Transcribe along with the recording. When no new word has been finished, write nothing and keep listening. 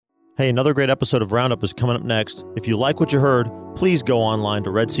Hey, another great episode of Roundup is coming up next. If you like what you heard, please go online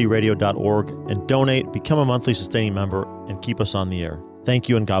to redsearadio.org and donate, become a monthly sustaining member, and keep us on the air. Thank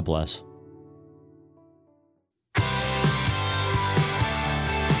you and God bless.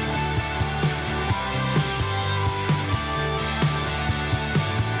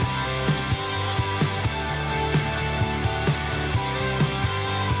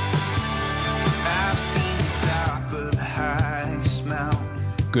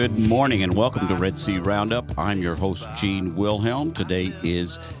 Good morning and welcome to Red Sea Roundup. I'm your host, Gene Wilhelm. Today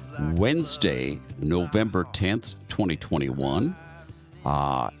is Wednesday, November 10th, 2021,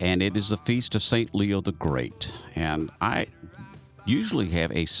 and it is the feast of St. Leo the Great. And I usually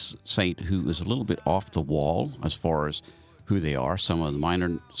have a saint who is a little bit off the wall as far as who they are, some of the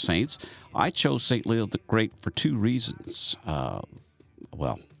minor saints. I chose St. Leo the Great for two reasons.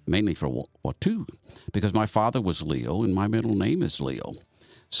 Mainly for two, because my father was Leo and my middle name is Leo.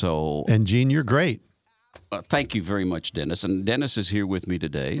 So, and Gene, you're great. Thank you very much, Dennis. And Dennis is here with me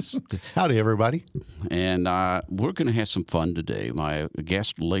today. Howdy, everybody. And we're going to have some fun today. My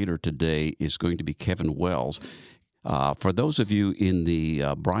guest later today is going to be Kevin Wells. For those of you in the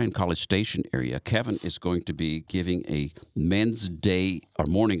Bryan College Station area, Kevin is going to be giving a Men's Day or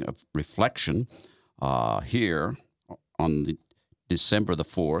Morning of Reflection here on December the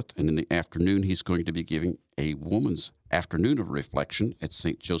 4th. And in the afternoon, he's going to be giving a Woman's Afternoon of Reflection at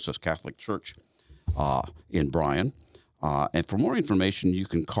St. Joseph's Catholic Church in Bryan. And for more information, you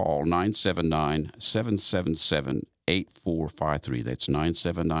can call 979-777-8453. That's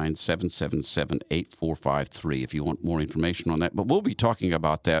 979-777-8453 if you want more information on that. But we'll be talking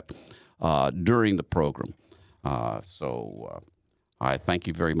about that during the program. So I thank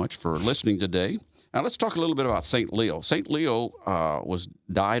you very much for listening today. Now let's talk a little bit about St. Leo. St. Leo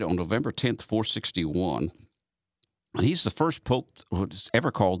died on November 10th, 461. And he's the first pope who was ever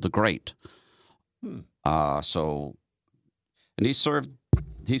called the Great. He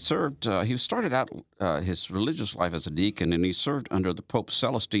started out his religious life as a deacon, and he served under the Pope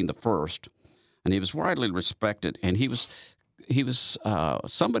Celestine I, and he was widely respected. And he was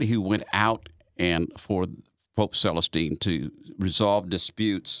somebody who went out and for Pope Celestine to resolve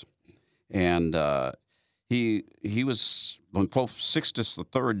disputes. And he was, when Pope Sixtus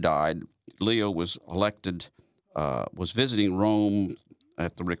III died, Leo was elected. Was visiting Rome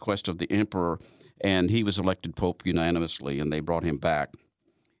at the request of the emperor, and he was elected pope unanimously, and they brought him back.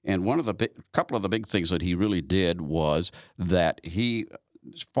 And couple of the big things that he really did was that he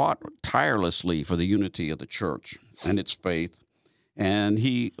fought tirelessly for the unity of the church and its faith, and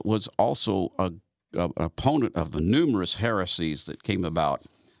he was also an opponent of the numerous heresies that came about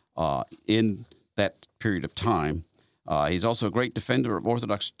in that period of time. He's also a great defender of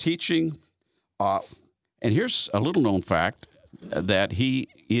Orthodox teaching. And here's a little-known fact, that he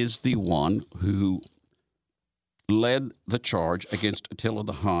is the one who led the charge against Attila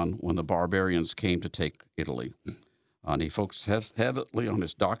the Hun when the barbarians came to take Italy. And he focused heavily on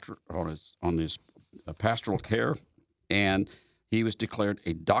his pastoral care, and he was declared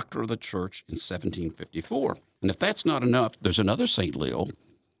a doctor of the church in 1754. And if that's not enough, there's another St. Leo,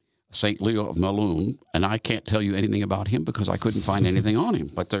 St. Leo of Melun, and I can't tell you anything about him because I couldn't find anything on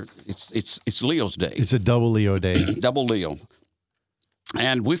him. But it's Leo's day. It's a double Leo day. Double Leo.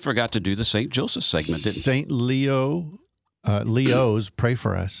 And we forgot to do the St. Joseph segment, didn't we? St. Leo, Leos pray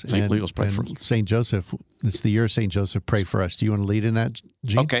for us. St. Leo's pray for us. St. Joseph, it's the year of St. Joseph, pray for us. Do you want to lead in that,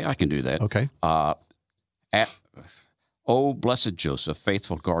 Gene? Okay, I can do that. Okay. O blessed Joseph,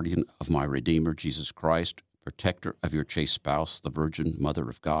 faithful guardian of my Redeemer, Jesus Christ, protector of your chaste spouse, the Virgin Mother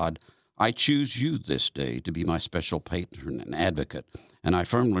of God, I choose you this day to be my special patron and advocate, and I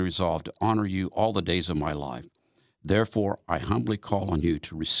firmly resolve to honor you all the days of my life. Therefore, I humbly call on you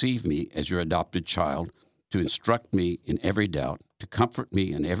to receive me as your adopted child, to instruct me in every doubt, to comfort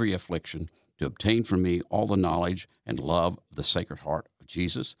me in every affliction, to obtain from me all the knowledge and love of the Sacred Heart of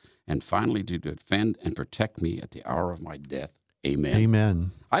Jesus, and finally to defend and protect me at the hour of my death. Amen.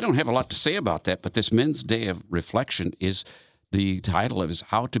 Amen. I don't have a lot to say about that, but this Men's Day of Reflection is the title of it is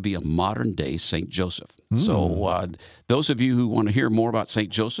How to Be a Modern Day St. Joseph. So those of you who want to hear more about St.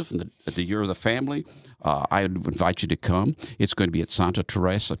 Joseph and the Year of the Family, I would invite you to come. It's going to be at Santa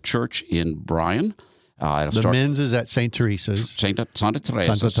Teresa Church in Bryan. The men's is at St. Teresa's. Santa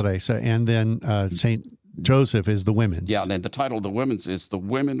Teresa. Santa Teresa. And then St. Joseph is the women's. Yeah, and then the title of the women's is The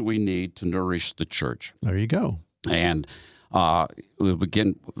Women We Need to Nourish the Church. There you go. And we'll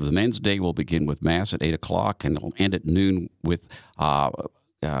begin. The Men's Day will begin with Mass at 8 o'clock, and it'll end at noon with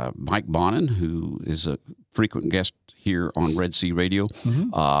Mike Bonin, who is a frequent guest here on Red Sea Radio,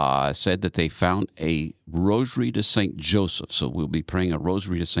 said that they found a rosary to St. Joseph. So we'll be praying a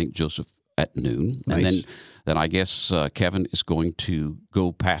rosary to St. Joseph at noon. Nice. And then I guess Kevin is going to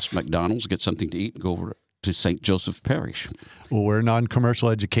go past McDonald's, get something to eat, and go over to St. Joseph Parish. Well, we're a non-commercial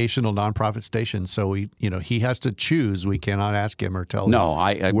educational nonprofit station, so he has to choose. We cannot ask him or tell him. No,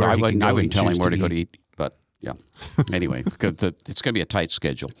 I wouldn't tell him where to go to eat. But yeah, anyway, it's going to be a tight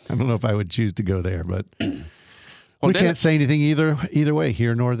schedule. I don't know if I would choose to go there, but Well, we Dennis, can't say anything either way,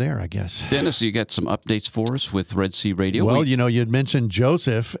 here nor there, I guess. Dennis, you got some updates for us with Red Sea Radio? Well, you'd mentioned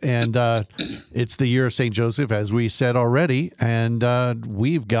Joseph, and it's the year of St. Joseph, as we said already, and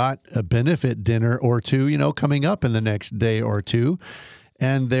we've got a benefit dinner or two, coming up in the next day or two,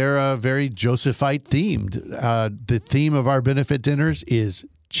 and they're very Josephite themed. The theme of our benefit dinners is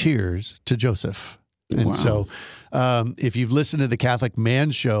Cheers to Joseph. And Wow. so if you've listened to the Catholic Man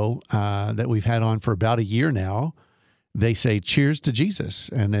Show that we've had on for about a year now, they say cheers to Jesus.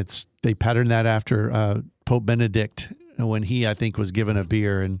 And they patterned that after Pope Benedict when he, I think, was given a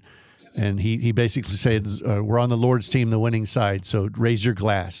beer. And he basically said, we're on the Lord's team, the winning side. So raise your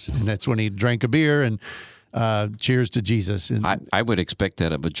glass. And that's when he drank a beer and cheers to Jesus. And I would expect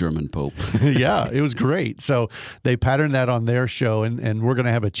that of a German pope. yeah, it was great. So they patterned that on their show, and we're going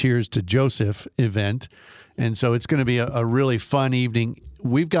to have a Cheers to Joseph event. And so it's going to be a really fun evening.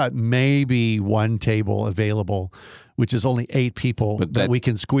 We've got maybe one table available, which is only 8 people that we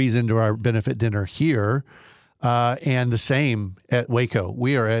can squeeze into our benefit dinner here. And the same at Waco.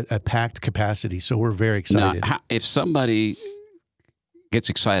 We are at a packed capacity, so we're very excited. Now, if somebody gets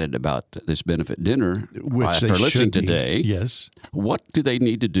excited about this benefit dinner after listening today, yes, what do they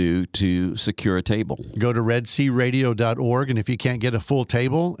need to do to secure a table? Go to redsearadio.org, and if you can't get a full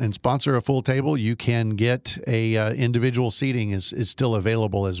table and sponsor a full table, you can get a individual seating is still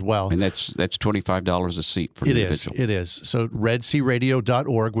available as well. And that's $25 a seat for an individual. It is. So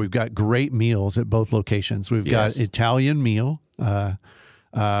redsearadio.org. We've got great meals at both locations. We've got Italian meal,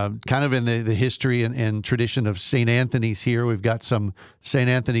 kind of in the history and tradition of St. Anthony's here. We've got some St.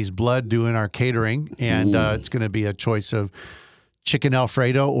 Anthony's blood doing our catering, and it's going to be a choice of chicken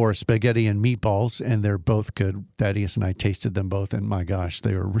Alfredo or spaghetti and meatballs, and they're both good. Thaddeus and I tasted them both, and my gosh,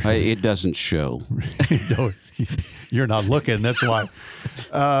 they were really... It doesn't show. No, you're not looking. That's why.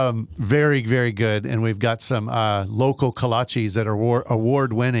 Very, very good. And we've got some local kolaches that are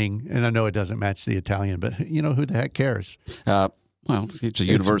award-winning, and I know it doesn't match the Italian, but who the heck cares? Well, it's a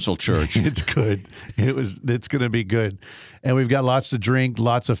universal church. It's good. It's going to be good. And we've got lots to drink,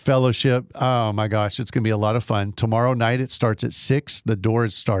 lots of fellowship. Oh my gosh, it's going to be a lot of fun. Tomorrow night it starts at 6. The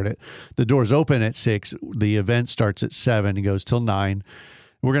doors open at 6. The event starts at 7 and goes till 9.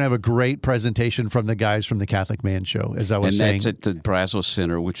 We're going to have a great presentation from the guys from the Catholic Man Show, as I was saying. And that's at the Brazos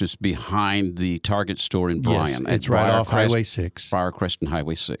Center, which is behind the Target store in Bryan. Yes, it's right off Highway 6. Briarcrest and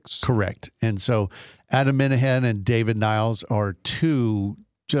Highway 6. Correct. And so Adam Minahan and David Niles are 2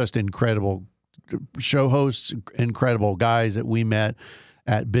 just incredible show hosts, incredible guys that we met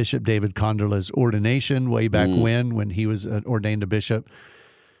at Bishop David Conderla's ordination way back when he was ordained a bishop.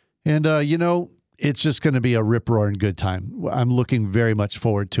 And, it's just going to be a rip-roaring good time. I'm looking very much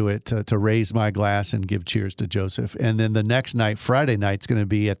forward to it, to raise my glass and give cheers to Joseph. And then the next night, Friday night, is going to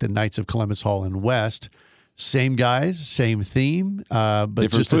be at the Knights of Columbus Hall in West. Same guys, same theme, but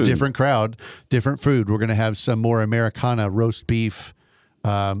different just food. A different crowd, different food. We're going to have some more Americana roast beef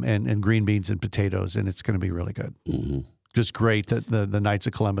and green beans and potatoes, and it's going to be really good. Mm-hmm. Just great that the Knights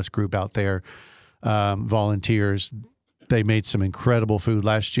of Columbus group out there, volunteers. They made some incredible food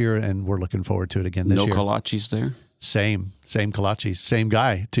last year, and we're looking forward to it again this year. No kolaches there? Same kolaches. Same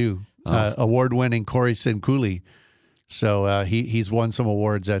guy, too. Award-winning Corey Sinkuli. So he's won some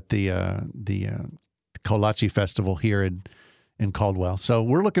awards at the Kolache Festival here in Caldwell. So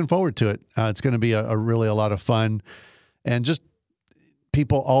we're looking forward to it. It's going to be a really a lot of fun. And just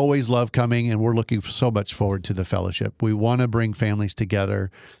people always love coming, and we're looking so much forward to the fellowship. We want to bring families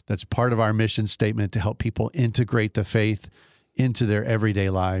together. That's part of our mission statement, to help people integrate the faith into their everyday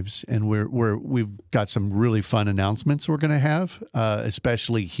lives. And we've got some really fun announcements we're going to have,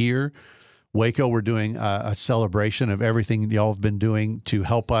 especially here. Waco, we're doing a celebration of everything y'all have been doing to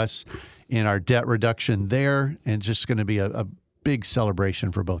help us in our debt reduction there. And it's just going to be a big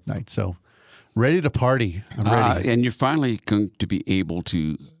celebration for both nights. So ready to party. I'm ready. And you're finally going to be able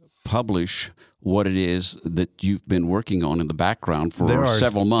to publish what it is that you've been working on in the background for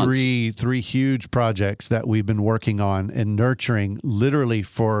several months. Three huge projects that we've been working on and nurturing literally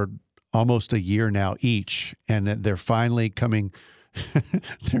for almost a year now each. And they're finally coming,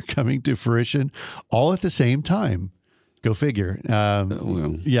 they're coming to fruition all at the same time. Go figure.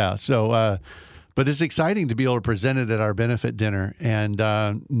 Well, Yeah. So, but it's exciting to be able to present it at our benefit dinner, and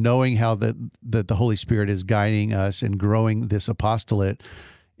knowing how that the Holy Spirit is guiding us and growing this apostolate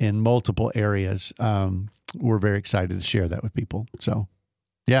in multiple areas. We're very excited to share that with people. So,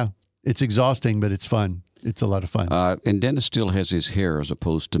 yeah, it's exhausting, but it's fun. It's a lot of fun. and Dennis still has his hair as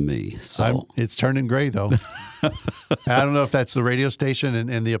opposed to me. So It's turning gray, though. I don't know if that's the radio station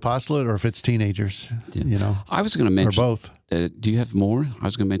and the apostolate, or if it's teenagers. You know, I was going to or mention both. Do you have more? I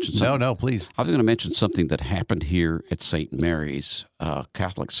was going to mention something. No, please. I was going to mention something that happened here at St. Mary's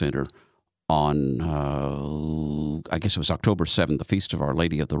Catholic Center on, I guess it was October 7th, the Feast of Our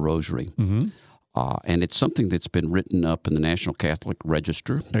Lady of the Rosary. Mm-hmm. And it's something that's been written up in the National Catholic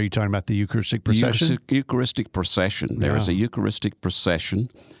Register. Are you talking about the Eucharistic procession? Eucharistic procession. There is a Eucharistic procession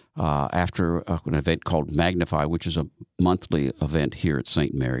after an event called Magnify, which is a monthly event here at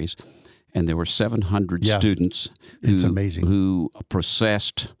St. Mary's. And there were 700 students It's amazing. who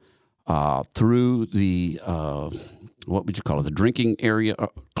processed through the, what would you call it, the drinking area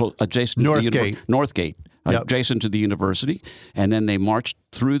adjacent North to the Gate. North Gate, Yep. adjacent to the university. And then they marched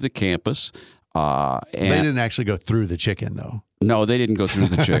through the campus. They didn't actually go through the chicken, though. No, they didn't go through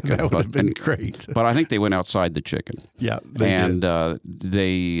the chicken. That would have been great. But I think they went outside the chicken. Yeah, they did.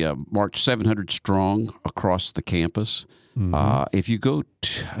 They marched 700 strong across the campus. If you go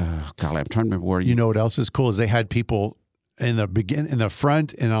to, golly, I'm trying to remember where You know what else is cool is they had people in the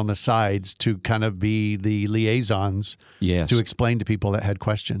front and on the sides to kind of be the liaisons Yes. to explain to people that had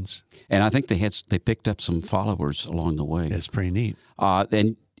questions. And I think they picked up some followers along the way. It's pretty neat.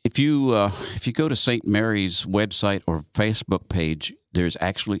 And if you go to St. Mary's website or Facebook page, there's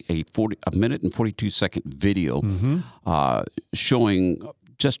actually a minute and 42-second video showing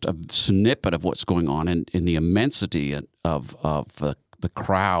just a snippet of what's going on and the immensity of the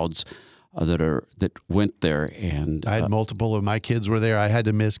crowds that went there. And I had multiple of my kids were there. I had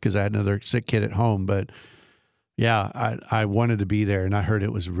to miss because I had another sick kid at home. But yeah, I wanted to be there, and I heard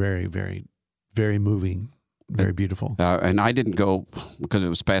it was very, very, very moving, very beautiful. and I didn't go because it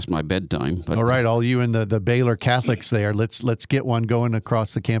was past my bedtime. But All right, all you and the Baylor Catholics there, let's get one going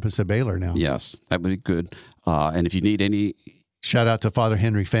across the campus of Baylor now. Yes, that would be good. And if you need any, Shout out to Father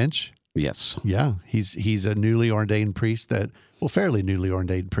Henry Finch. yes, Yeah, he's a newly ordained priest fairly newly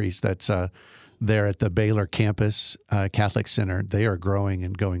ordained priest that's there at the Baylor campus Catholic Center. They are growing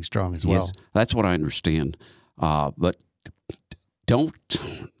and going strong as well. yes, that's what I understand. But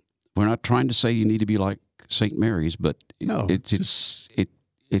we're not trying to say you need to be like St. Mary's, but No, it's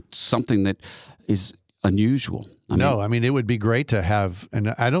something that is unusual. I mean, it would be great to have, and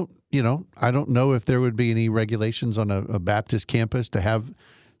I don't know if there would be any regulations on a Baptist campus to have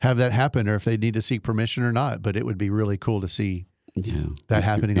that happen, or if they need to seek permission or not. But it would be really cool to see that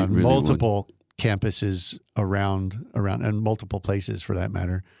happening on really multiple campuses around and multiple places for that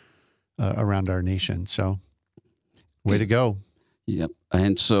matter around our nation. So, way to go! Yep.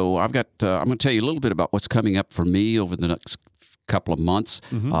 And so I'm going to tell you a little bit about what's coming up for me over the next couple of months.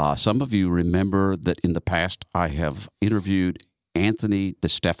 Some of you remember that in the past I have interviewed Anthony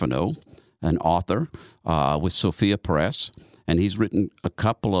DeStefano, an author with Sophia Press, and he's written a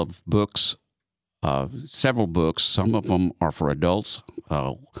couple of books, several books. Some of them are for adults.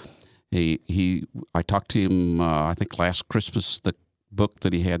 I talked to him, I think last Christmas, the book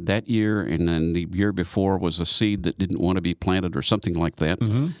that he had that year, and then the year before was A Seed That Didn't Want to Be Planted or something like that.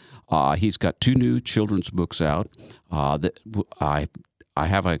 He's got 2 new children's books out that I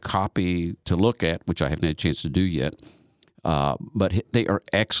have a copy to look at, which I haven't had a chance to do yet. But they are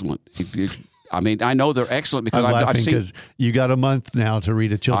excellent. I mean, I know they're excellent because I've seen. Because you got a month now to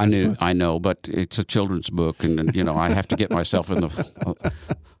read a children's book. I know, but it's a children's book, and I have to get myself in the.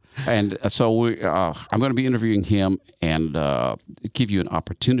 And so I'm going to be interviewing him and give you an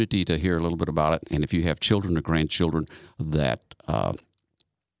opportunity to hear a little bit about it. And if you have children or grandchildren that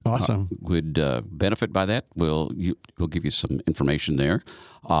Awesome. would benefit by that, we'll give you some information there.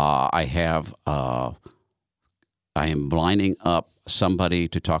 I am lining up somebody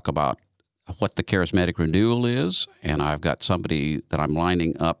to talk about what the charismatic renewal is, and I've got somebody that I'm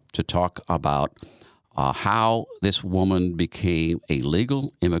lining up to talk about how this woman became a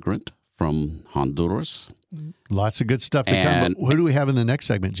legal immigrant from Honduras. Lots of good stuff to come. But who do we have in the next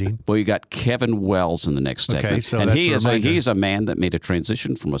segment, Gene? Well, you got Kevin Wells in the next segment. Okay, so and that's he's a man that made a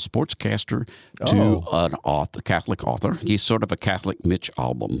transition from a sportscaster to an author, Catholic author. He's sort of a Catholic Mitch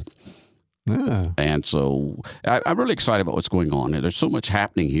Albom. And so I'm really excited about what's going on. There's so much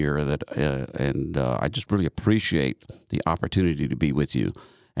happening here that, and I just really appreciate the opportunity to be with you.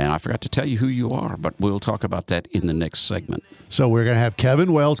 And I forgot to tell you who you are, but we'll talk about that in the next segment. So we're going to have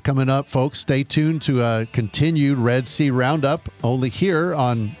Kevin Wells coming up, folks. Stay tuned to a continued Red Sea Roundup, only here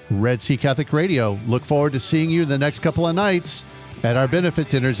on Red Sea Catholic Radio. Look forward to seeing you the next couple of nights at our benefit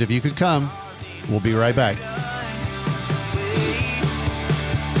dinners. If you could come, we'll be right back.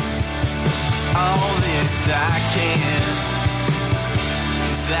 All this I can,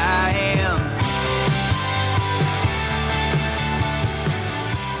 'cause I am.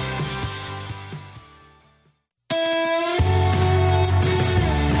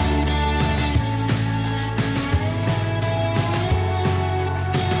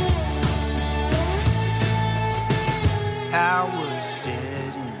 I was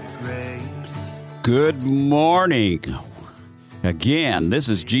dead in the grave. Good morning. Again, this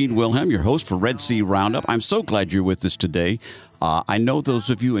is Gene Wilhelm, your host for Red Sea Roundup. I'm so glad you're with us today. I know those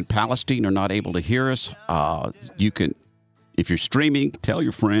of you in Palestine are not able to hear us. You can, if you're streaming, tell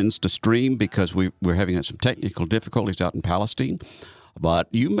your friends to stream because we're having some technical difficulties out in Palestine. But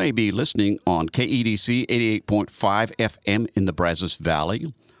you may be listening on KEDC 88.5 FM in the Brazos Valley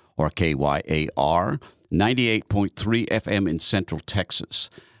or KYAR 98.3 FM in Central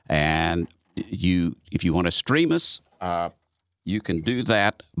Texas. And if you want to stream us, you can do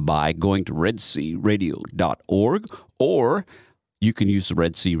that by going to redsearadio.org, or you can use the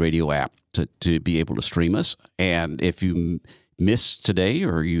Red Sea Radio app to be able to stream us. And if you miss today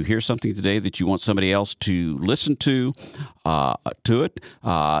or you hear something today that you want somebody else to listen to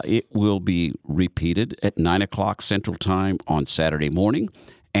it will be repeated at 9 o'clock Central Time on Saturday morning.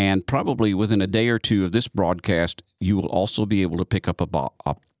 And probably within a day or two of this broadcast, you will also be able to pick up a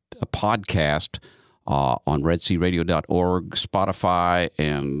podcast on redsearadio.org, Spotify,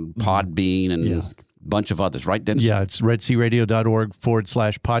 and Podbean, and a bunch of others. Right, Dennis? Yeah, it's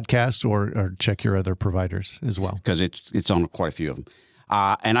redsearadio.org/podcast, or check your other providers as well. Because it's on quite a few of them.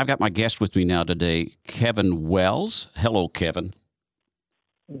 And I've got my guest with me now today, Kevin Wells. Hello, Kevin.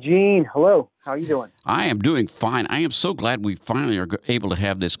 Gene, hello. How are you doing? I am doing fine. I am so glad we finally are able to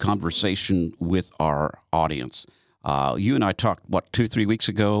have this conversation with our audience. You and I talked, 2-3 weeks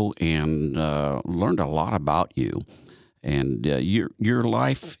ago, and learned a lot about you. And your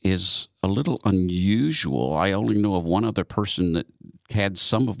life is a little unusual. I only know of one other person that had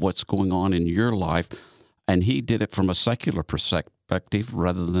some of what's going on in your life, and he did it from a secular perspective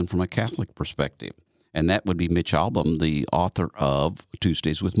rather than from a Catholic perspective. And that would be Mitch Albom, the author of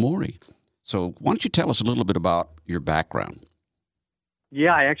Tuesdays with Morrie. So why don't you tell us a little bit about your background?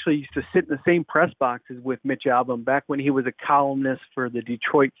 Yeah, I actually used to sit in the same press boxes with Mitch Albom back when he was a columnist for the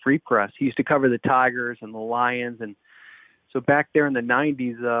Detroit Free Press. He used to cover the Tigers and the Lions. And so back there in the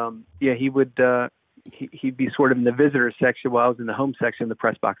 90s, he would he'd be sort of in the visitor section while I was in the home section of the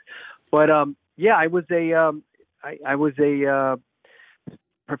press box. But, I was a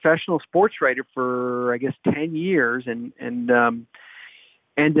professional sports writer for, I guess, 10 years and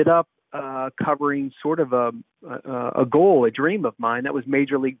ended up covering sort of a goal, a dream of mine. That was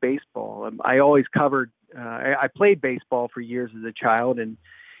Major League Baseball. I always covered, I played baseball for years as a child and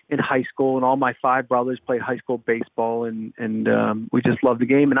in high school, and all my 5 brothers played high school baseball, and we just loved the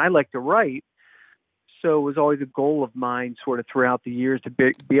game. And I like to write. So it was always a goal of mine sort of throughout the years to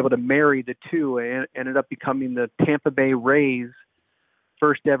be able to marry the two. I ended up becoming the Tampa Bay Rays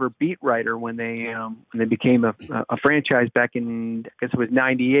first ever beat writer when they became a franchise back in, I guess it was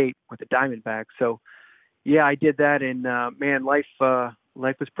 98 with the Diamondbacks. So yeah, I did that, and man, life was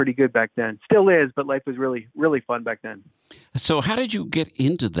pretty good back then. Still is, but life was really, really fun back then. So how did you get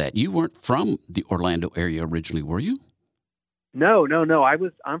into that? You weren't from the Orlando area originally, were you? No.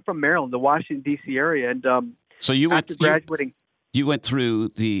 I'm from Maryland, the Washington D.C. area, and so you went after graduating. You went through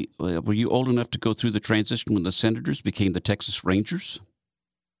the. Were you old enough to go through the transition when the Senators became the Texas Rangers?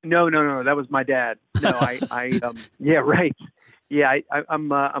 No. That was my dad. No, yeah, right. Yeah,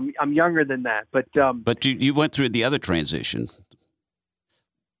 I'm younger than that, but you went through the other transition.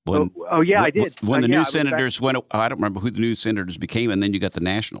 I did. When the new Senators went, I don't remember who the new Senators became, and then you got the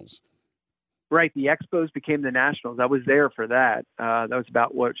Nationals. Right, the Expos became the Nationals. I was there for that. That was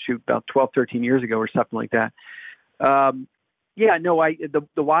about 12, 13 years ago or something like that. The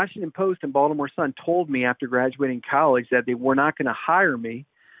Washington Post and Baltimore Sun told me after graduating college that they were not going to hire me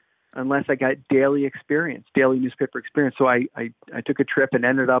unless I got daily newspaper experience. So I took a trip and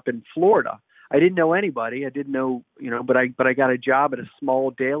ended up in Florida. I didn't know anybody. I didn't know, but I got a job at a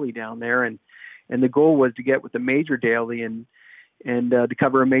small daily down there, and the goal was to get with a major daily and to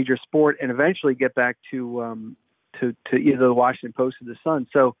cover a major sport, and eventually get back to either the Washington Post or the Sun.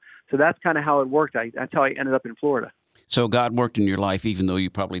 So that's kind of how it worked. That's how I ended up in Florida. So God worked in your life, even though you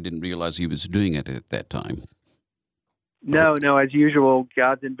probably didn't realize He was doing it at that time. No, as usual,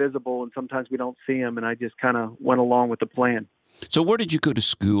 God's invisible, and sometimes we don't see him, and I just kind of went along with the plan. So where did you go to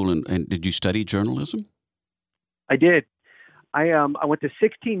school, and did you study journalism? I did. I went to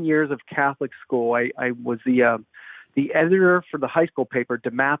 16 years of Catholic school. I was the editor for the high school paper,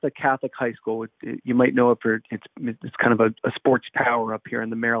 DeMatha Catholic High School. You might know it for it's kind of a sports power up here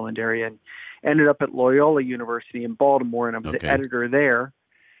in the Maryland area, and ended up at Loyola University in Baltimore, and I was the editor there.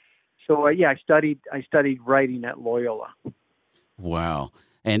 So I studied writing at Loyola. Wow.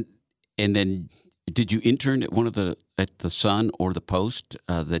 And then did you intern at the Sun or the Post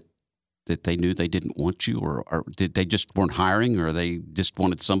that they knew they didn't want you, or did they just weren't hiring, or they just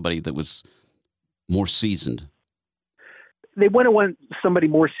wanted somebody that was more seasoned? They want somebody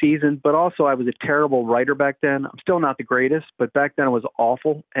more seasoned, but also I was a terrible writer back then. I'm still not the greatest, but back then I was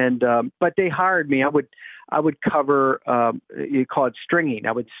awful. And but they hired me. I would cover you call it stringing.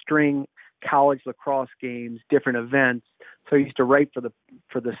 I would string college lacrosse games, different events. So I used to write for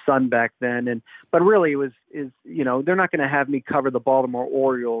the Sun back then. But really they're not going to have me cover the Baltimore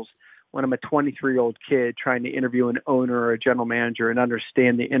Orioles when I'm a 23-year-old kid trying to interview an owner or a general manager and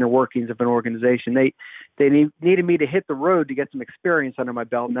understand the inner workings of an organization. They needed me to hit the road to get some experience under my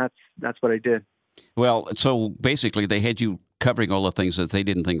belt, and that's what I did. Well, so basically they had you covering all the things that they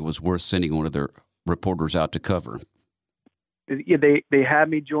didn't think it was worth sending one of their reporters out to cover. Yeah, they had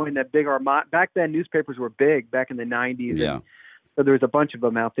me join that big Armada. Back then, newspapers were big back in the 90s. Yeah. And so there was a bunch of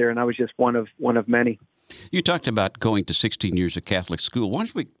them out there, and I was just one of many. You talked about going to 16 years of Catholic school. Why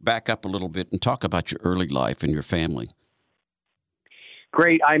don't we back up a little bit and talk about your early life and your family?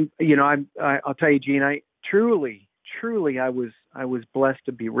 Great. I'll tell you, Gene, I truly I was blessed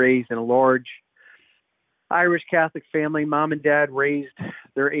to be raised in a large Irish Catholic family. Mom and Dad raised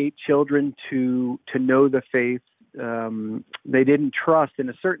their 8 children to know the faith. They didn't trust, in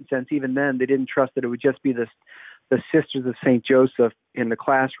a certain sense, even then, they didn't trust that it would just be the Sisters of St. Joseph in the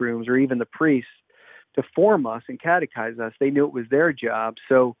classrooms or even the priests to form us and catechize us. They knew it was their job.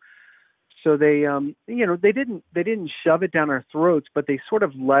 So they, they didn't shove it down our throats, but they sort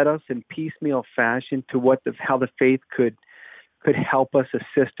of led us in piecemeal fashion to how the faith could help us,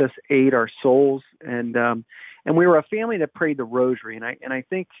 assist us, aid our souls. And we were a family that prayed the rosary. And I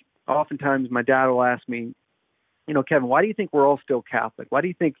think oftentimes my dad will ask me, Kevin, why do you think we're all still Catholic? Why do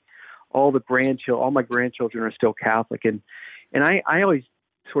you think all my grandchildren are still Catholic? And I always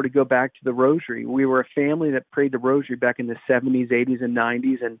sort of go back to the rosary. We were a family that prayed the rosary back in the 70s, 80s, and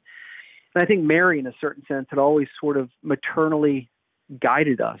 90s. And I think Mary, in a certain sense, had always sort of maternally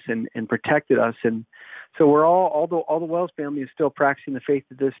guided us and protected us. And so we're all the Wells family is still practicing the faith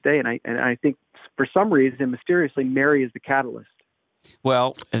to this day. And I think for some reason, mysteriously, Mary is the catalyst.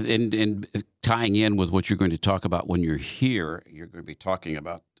 Well, and tying in with what you're going to talk about when you're here, you're going to be talking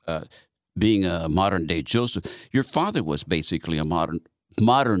about being a modern-day Joseph. Your father was basically a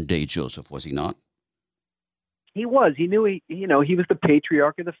modern-day Joseph, was he not? He was. He knew he was the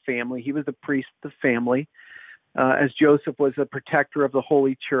patriarch of the family. He was the priest of the family, as Joseph was a protector of the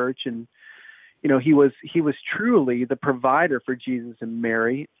Holy Church, and he was truly the provider for Jesus and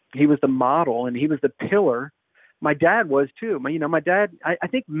Mary. He was the model, and he was the pillar. My dad was too. My dad. I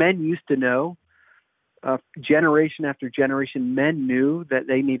think men used to know, generation after generation, men knew that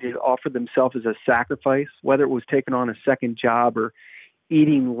they needed to offer themselves as a sacrifice, whether it was taking on a second job or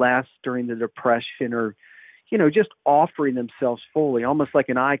eating less during the Depression, or just offering themselves fully, almost like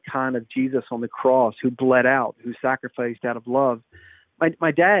an icon of Jesus on the cross, who bled out, who sacrificed out of love.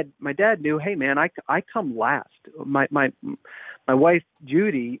 My dad knew, hey man, I come last. My wife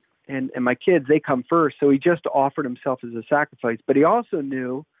Judy and my kids, they come first. So he just offered himself as a sacrifice. But he also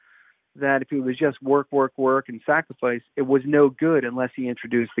knew that if he was just work and sacrifice, it was no good unless he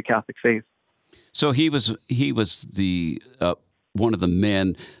introduced the Catholic faith. So he was the one of the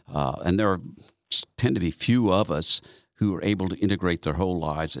men, and there tend to be few of us who are able to integrate their whole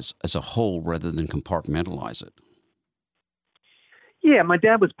lives as a whole rather than compartmentalize it. Yeah, my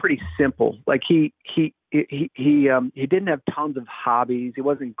dad was pretty simple. Like he didn't have tons of hobbies. He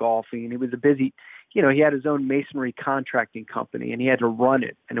wasn't golfing. He was a busy, he had his own masonry contracting company, and he had to run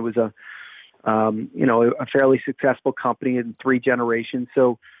it. And it was a fairly successful company in 3 generations.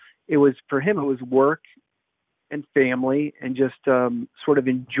 So for him, it was work and family and just sort of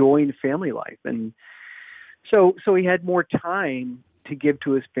enjoying family life. And so he had more time to give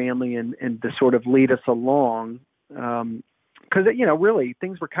to his family and to sort of lead us along. Because really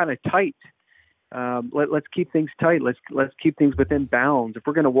things were kind of tight. Let's keep things tight. Let's keep things within bounds. If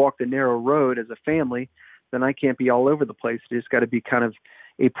we're going to walk the narrow road as a family, then I can't be all over the place. It's got to be kind of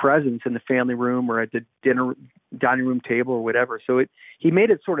a presence in the family room or at the dining room table or whatever. So he made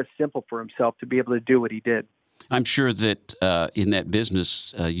it sort of simple for himself to be able to do what he did. I'm sure that in that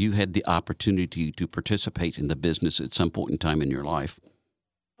business, you had the opportunity to participate in the business at some point in time in your life.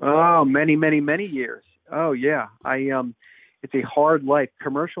 Oh, many, many, many years. Oh, yeah. It's a hard life.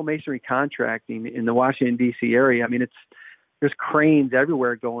 Commercial masonry contracting in the Washington, D.C. area. I mean, there's cranes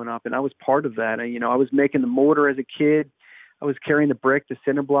everywhere going up, and I was part of that. I was making the mortar as a kid. I was carrying the brick, the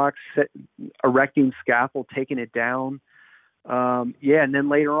cinder blocks, erecting scaffold, taking it down. And then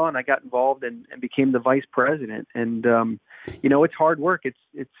later on, I got involved and became the vice president. And it's hard work. It's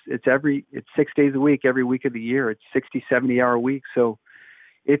 6 days a week, every week of the year. It's 60, 70-hour weeks. So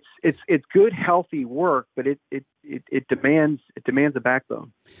it's good, healthy work, but it demands a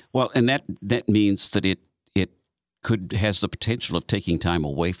backbone. Well, and that means that it has the potential of taking time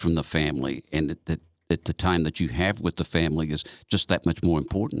away from the family, and that the time that you have with the family is just that much more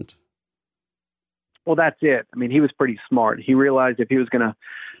important. Well, that's it. I mean, he was pretty smart. He realized if he was going to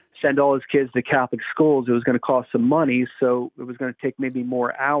send all his kids to Catholic schools, it was going to cost some money, so it was going to take maybe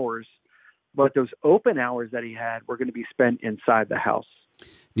more hours. But those open hours that he had were going to be spent inside the house.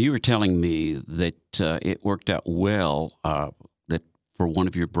 You were telling me that it worked out well that for one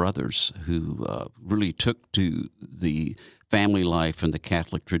of your brothers who really took to the family life and the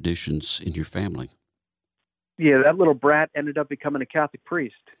Catholic traditions in your family. Yeah, that little brat ended up becoming a Catholic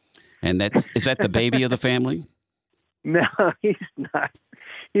priest. And is that the baby of the family? No, he's not.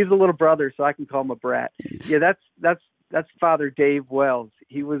 He's a little brother, so I can call him a brat. Yeah, that's Father Dave Wells.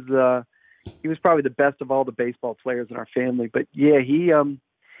 He was probably the best of all the baseball players in our family. But yeah, he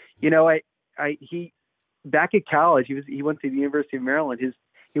back at college, he went to the University of Maryland.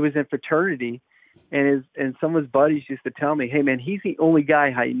 He was in fraternity, and some of his buddies used to tell me, "Hey man, he's the only guy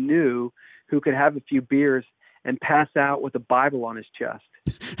I knew who could have a few beers and pass out with a Bible on his chest."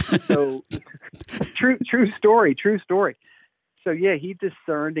 So true story. So yeah, he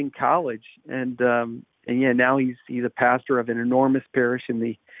discerned in college, and now he's a pastor of an enormous parish in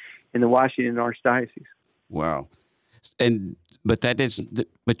the Washington Archdiocese. Wow. But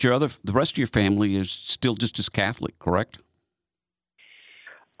the rest of your family is still just as Catholic, correct?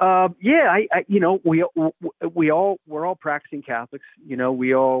 We're all practicing Catholics.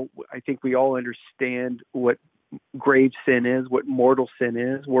 I think we all understand what grave sin is, what mortal sin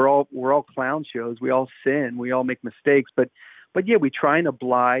is. We're all clown shows. We all sin. We all make mistakes. But yeah, we try and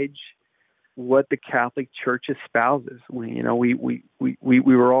oblige what the Catholic Church espouses. We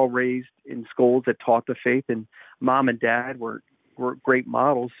were all raised in schools that taught the faith, and Mom and Dad were great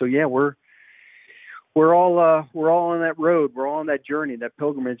models. So yeah, we're all on that road. We're all on that journey, that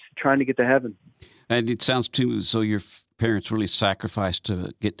pilgrimage, trying to get to heaven. And it sounds too as though your parents really sacrificed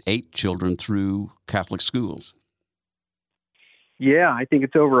to get 8 children through Catholic schools. Yeah, I think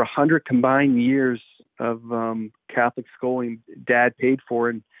it's over 100 combined years of Catholic schooling Dad paid for,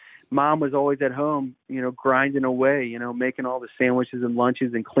 and Mom was always at home, grinding away, making all the sandwiches and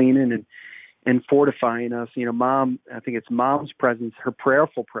lunches and cleaning and fortifying us. Mom, I think it's Mom's presence, her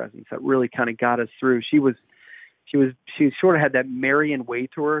prayerful presence, that really kind of got us through. She sort of had that Marian way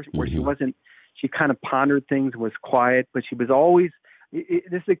to her, where she kind of pondered things, was quiet, but she was always, this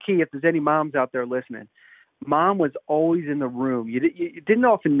is the key, if there's any moms out there listening, Mom was always in the room. You didn't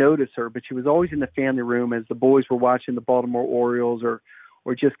often notice her, but she was always in the family room as the boys were watching the Baltimore Orioles or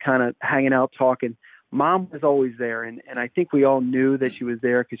just kind of hanging out talking. Mom was always there, and I think we all knew that she was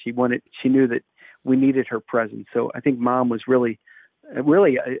there because she knew that we needed her presence. So I think Mom was really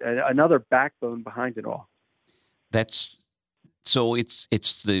another backbone behind it all. It's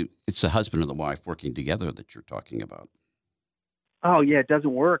the husband and the wife working together that you're talking about. Oh yeah, it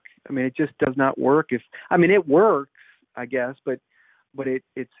doesn't work. I mean, it just does not work. It works, I guess, but it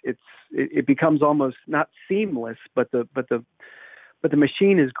becomes almost not seamless, but the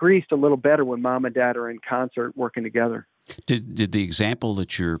machine is greased a little better when Mom and Dad are in concert working together. Did the example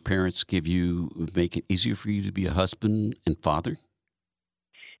that your parents give you make it easier for you to be a husband and father?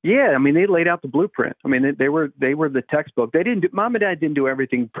 Yeah, they laid out the blueprint. They were the textbook. Mom and Dad didn't do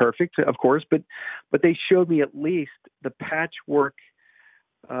everything perfect, of course, but they showed me at least the patchwork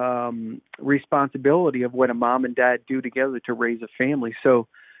responsibility of what a mom and dad do together to raise a family. So,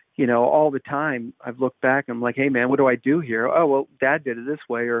 all the time I've looked back and I'm like, hey man, what do I do here? Oh, well, Dad did it this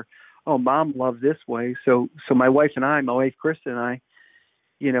way, or oh, Mom loved this way. So my wife, Krista, and I,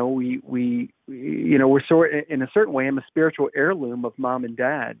 we're sort in a certain way, I'm a spiritual heirloom of Mom and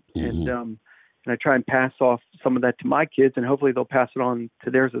Dad. Mm-hmm. And I try and pass off some of that to my kids, and hopefully they'll pass it on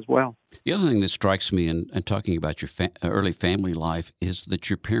to theirs as well. The other thing that strikes me in talking about your early family life is that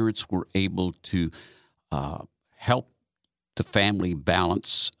your parents were able to help the family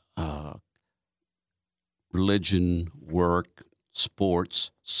balance religion, work, sports,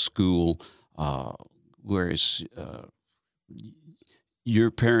 school, whereas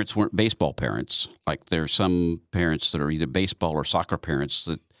your parents weren't baseball parents. Like there are some parents that are either baseball or soccer parents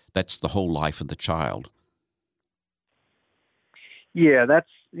that's the whole life of the child. Yeah, that's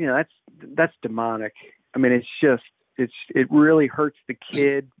demonic. I mean, it really hurts the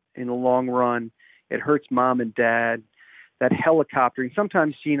kid in the long run. It hurts mom and dad. That helicoptering.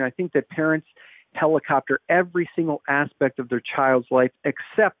 Sometimes, Gene, I think that parents helicopter every single aspect of their child's life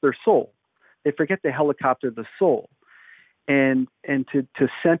except their soul. They forget to helicopter the soul. And to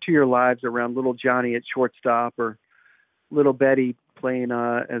center your lives around little Johnny at shortstop or little Betty playing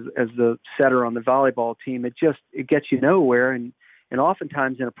as the setter on the volleyball team, it gets you nowhere. And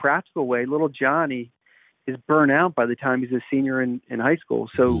oftentimes, in a practical way, little Johnny is burnt out by the time he's a senior in high school.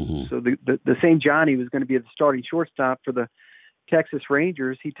 So the same Johnny who's going to be the starting shortstop for the Texas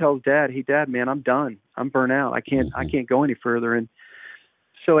Rangers, he tells Dad, "Hey, Dad, man, I'm done. I'm burnt out. I can't go any further." And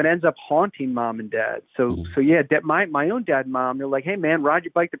so it ends up haunting mom and dad. So yeah, my own dad and mom, they're like, "Hey, man, ride your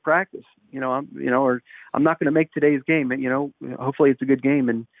bike to practice. Or I'm not going to make today's game. And hopefully it's a good game."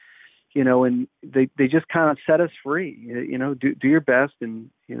 And and they just kind of set us free. Do your best,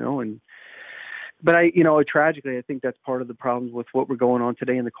 But tragically, I think that's part of the problems with what we're going on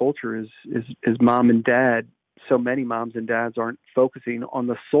today in the culture is mom and dad. So many moms and dads aren't focusing on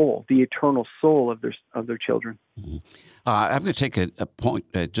the soul, the eternal soul of their children. Mm-hmm. I'm going to take a point,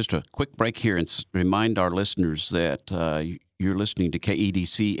 just a quick break here, and remind our listeners that you're listening to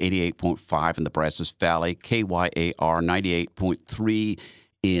KEDC 88.5 in the Brazos Valley, KYAR 98.3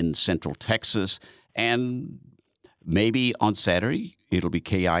 in Central Texas, and maybe on Saturday it'll be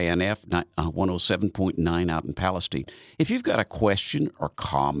KINF 107.9 out in Palestine. If you've got a question or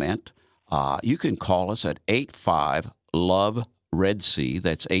comment, you can call us at 85-LOVE-RED Sea.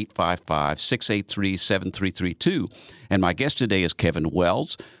 That's 855-683-7332. And my guest today is Kevin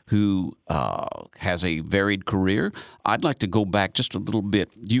Wells, who has a varied career. I'd like to go back just a little bit.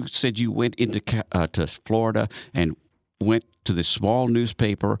 You said you went into to Florida and went to this small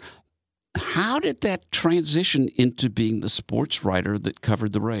newspaper. How did that transition into being the sports writer that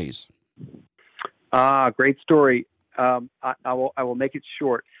covered the Rays? Great story. I will make it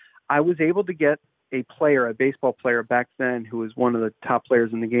short. I was able to get a baseball player back then, who was one of the top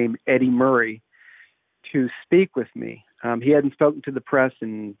players in the game, Eddie Murray, to speak with me. He hadn't spoken to the press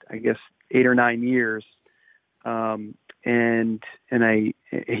in, I guess, 8 or 9 years. He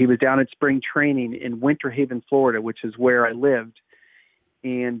was down at spring training in Winter Haven, Florida, which is where I lived.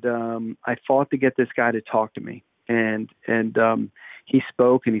 And I fought to get this guy to talk to me. And he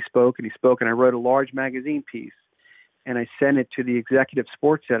spoke and he spoke and he spoke. And I wrote a large magazine piece. And I sent it to the executive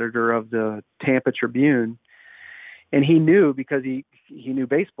sports editor of the Tampa Tribune. And he knew, because he knew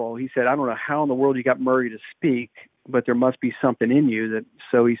baseball. He said, "I don't know how in the world you got Murray to speak, but there must be something in you."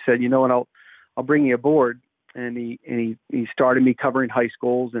 So he said, "You know what, I'll bring you aboard." And he started me covering high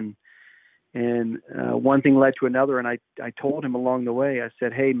schools, and one thing led to another. And I told him along the way, I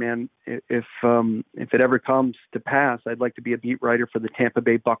said, "Hey, man, if it ever comes to pass, I'd like to be a beat writer for the Tampa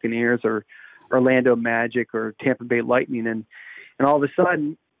Bay Buccaneers or Orlando Magic or Tampa Bay Lightning." And all of a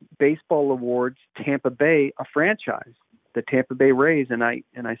sudden, baseball awards Tampa Bay a franchise, the Tampa Bay Rays. And I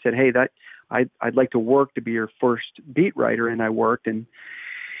said, "Hey, I'd like to work to be your first beat writer." And I worked. And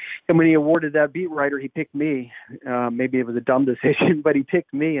when he awarded that beat writer, he picked me. Maybe it was a dumb decision, but he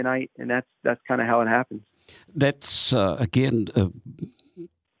picked me. And that's kind of how it happened. That's again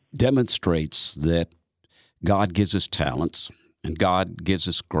demonstrates that God gives us talents. And God gives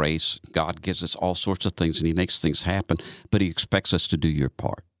us grace. God gives us all sorts of things, and He makes things happen. But He expects us to do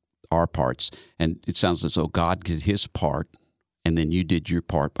our parts. And it sounds as though God did His part, and then you did your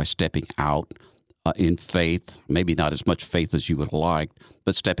part by stepping out in faith. Maybe not as much faith as you would have liked,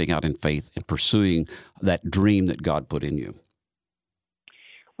 but stepping out in faith and pursuing that dream that God put in you.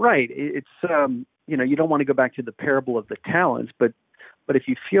 Right. It's you don't want to go back to the parable of the talents, but if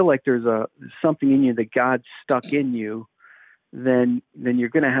you feel like there's something in you that God stuck in you, then you're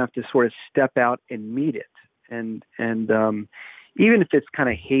going to have to sort of step out and meet it. And even if it's kind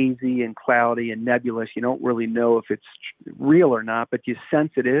of hazy and cloudy and nebulous, you don't really know if it's real or not, but you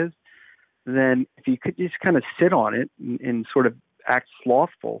sense it is, then if you could just kind of sit on it and sort of act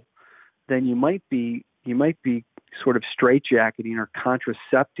slothful, then you might be sort of straitjacketing or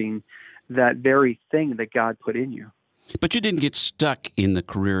contracepting that very thing that God put in you. But you didn't get stuck in the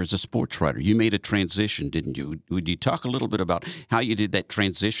career as a sports writer. You made a transition, didn't you? Would you talk a little bit about how you did that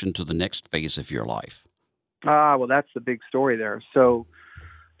transition to the next phase of your life? Well, that's the big story there. So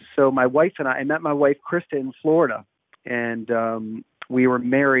my wife and I met my wife, Krista, in Florida, and we were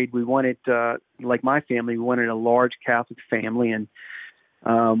married. We wanted, like my family, we wanted a large Catholic family, and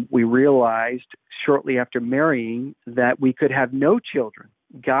we realized shortly after marrying that we could have no children.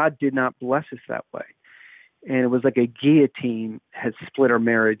 God did not bless us that way. And it was like a guillotine had split our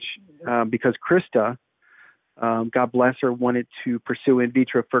marriage because Krista, God bless her, wanted to pursue in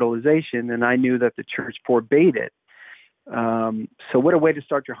vitro fertilization, and I knew that the church forbade it. So what a way to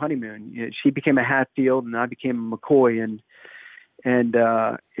start your honeymoon. You know, she became a Hatfield, and I became a McCoy, and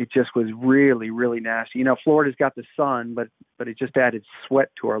it just was really, really nasty. You know, Florida's got the sun, but it just added sweat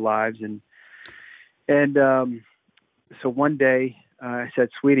to our lives. And so one day I said,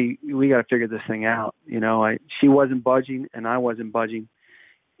 "Sweetie, we got to figure this thing out." You know, she wasn't budging, and I wasn't budging.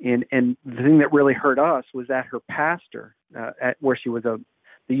 And the thing that really hurt us was that her pastor, where she was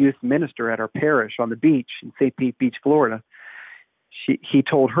the youth minister at our parish on the beach in St. Pete Beach, Florida, he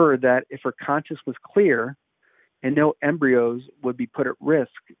told her that if her conscience was clear and no embryos would be put at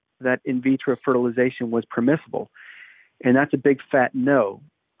risk, that in vitro fertilization was permissible. And that's a big fat no.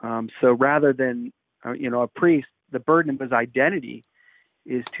 So rather than, a priest, the burden of his identity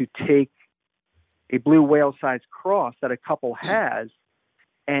is to take a blue whale-sized cross that a couple has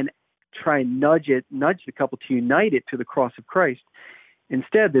and try and nudge the couple to unite it to the cross of Christ.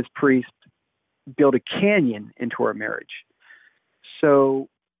 Instead, this priest built a canyon into our marriage. So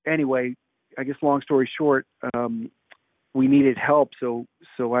anyway, I guess long story short, we needed help. So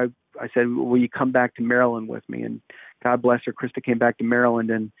I said, "Will you come back to Maryland with me?" And God bless her, Krista came back to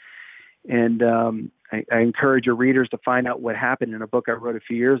Maryland, and I encourage your readers to find out what happened in a book I wrote a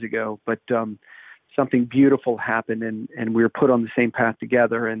few years ago. But something beautiful happened, and we were put on the same path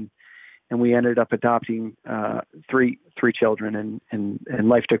together, and we ended up adopting three children, and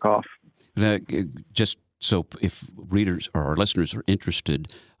life took off. Just so if readers or our listeners are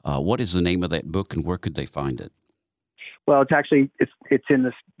interested, what is the name of that book, and where could they find it? Well, it's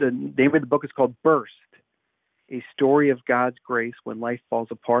in the name of the book is called Burst, A Story of God's Grace When Life Falls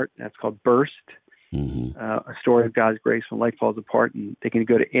Apart. That's called Burst. Mm-hmm. A Story of God's Grace When Life Falls Apart, and they can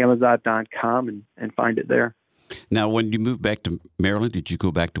go to Amazon.com and find it there. Now, when you moved back to Maryland, did you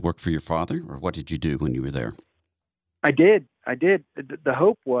go back to work for your father, or what did you do when you were there? I did. The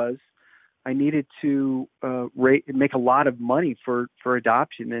hope was I needed to make a lot of money for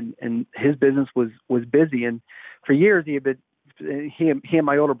adoption, and his business was busy. And for years, he and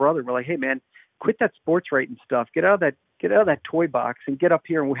my older brother were like, "Hey, man, quit that sports writing stuff. Get out of that toy box and get up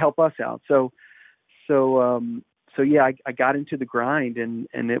here and help us out." So yeah, I got into the grind, and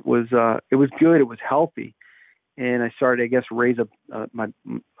it was good. It was healthy. And I started, I guess, raise a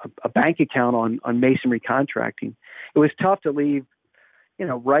bank account on masonry contracting. It was tough to leave,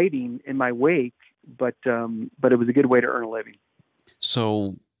 writing in my wake, but it was a good way to earn a living.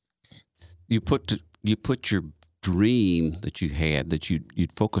 So you put your dream that you had, that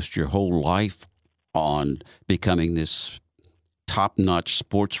you'd focused your whole life on becoming this top-notch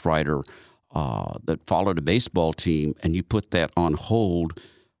sports writer that followed a baseball team, and you put that on hold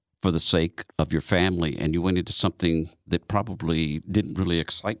for the sake of your family, and you went into something that probably didn't really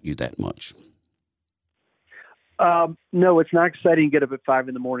excite you that much. No, it's not exciting to get up at 5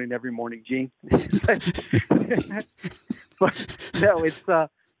 a.m. every morning, Gene. But no, it's,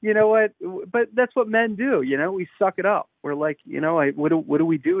 you know what? But that's what men do. We suck it up. We're like, what do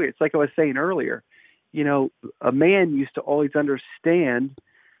we do? It's like I was saying earlier, a man used to always understand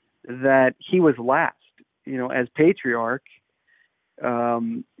that he was last, as patriarch.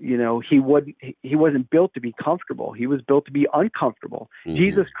 He wasn't built to be comfortable. He was built to be uncomfortable. Mm-hmm.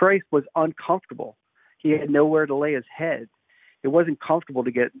 Jesus Christ was uncomfortable. He had nowhere to lay his head. It wasn't comfortable to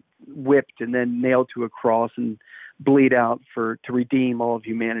get whipped and then nailed to a cross and bleed out to redeem all of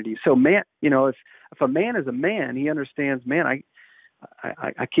humanity. So man, if a man is a man, he understands, man,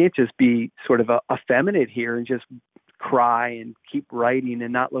 I can't just be sort of effeminate here and just cry and keep writing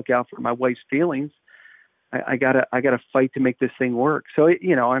and not look out for my wife's feelings. I gotta fight to make this thing work. So,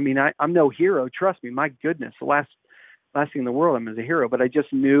 I'm no hero. Trust me. My goodness, the last thing in the world, I'm as a hero, but I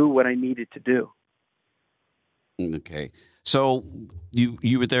just knew what I needed to do. Okay. So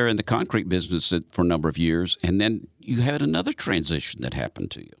you were there in the concrete business for a number of years, and then you had another transition that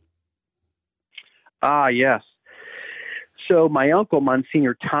happened to you. Yes. So my uncle,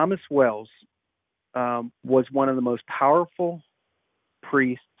 Monsignor Thomas Wells, was one of the most powerful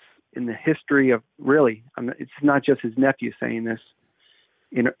priests in the history of, really, it's not just his nephew saying this,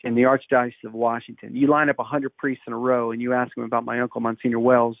 in the Archdiocese of Washington. You line up 100 priests in a row and you ask them about my uncle, Monsignor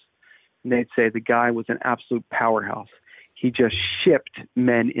Wells, and they'd say the guy was an absolute powerhouse. He just shipped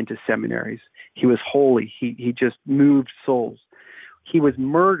men into seminaries. He was holy. He just moved souls. He was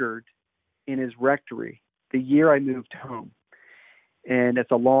murdered in his rectory the year I moved home. And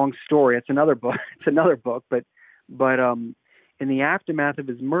it's a long story. It's another book. But in the aftermath of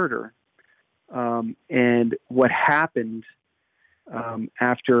his murder, and what happened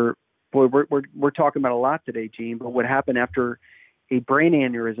after, boy, we're talking about a lot today, Gene, but what happened after a brain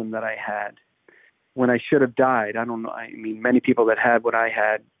aneurysm that I had when I should have died. I don't know. I mean, many people that had what I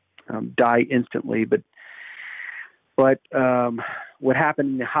had die instantly, but what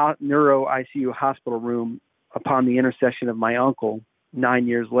happened in the neuro ICU hospital room upon the intercession of my uncle 9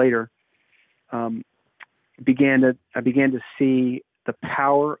 years later, I began to see the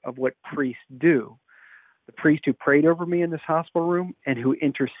power of what priests do. The priest who prayed over me in this hospital room and who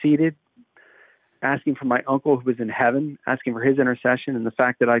interceded, asking for my uncle who was in heaven, asking for his intercession, and the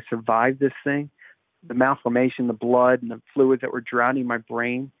fact that I survived this thing, the malformation, the blood, and the fluids that were drowning my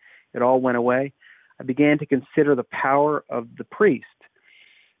brain, it all went away. I began to consider the power of the priest.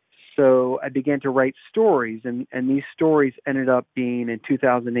 So I began to write stories, and these stories ended up being, in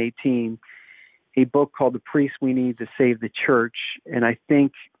 2018, a book called The Priest We Need to Save the Church. And I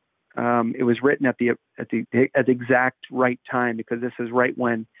think it was written at the exact right time, because this is right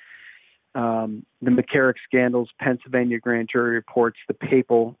when the McCarrick scandals, Pennsylvania grand jury reports, the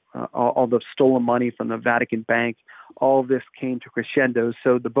papal, all the stolen money from the Vatican Bank, all of this came to crescendo.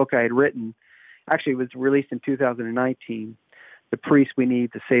 So the book I had written, actually, was released in 2019, The Priest We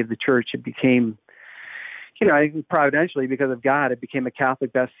Need to Save the Church. It became, I think providentially, because of God, it became a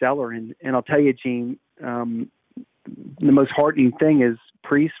Catholic bestseller. And I'll tell you, Gene, the most heartening thing is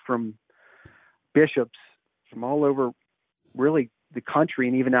priests from bishops from all over, really, the country,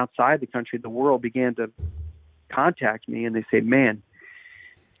 and even outside the country, the world, began to contact me, and they say, man,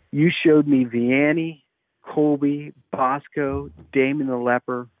 you showed me Vianney, Colby, Bosco, Damon the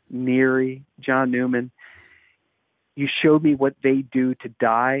Leper, Neary, John Newman. You showed me what they do to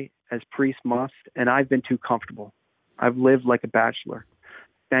die as priests must, and I've been too comfortable. I've lived like a bachelor.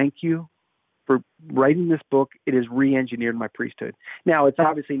 Thank you for writing this book. It has re-engineered my priesthood. Now, it's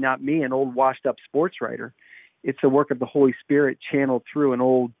obviously not me, an old washed-up sports writer. It's the work of the Holy Spirit channeled through an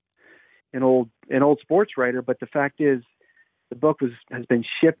old sports writer. But the fact is, the book has been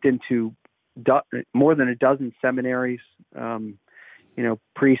shipped into more than a dozen seminaries.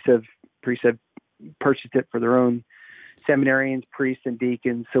 Priests have purchased it for their own seminarians, priests, and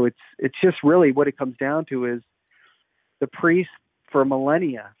deacons. So it's just really what it comes down to is the priests for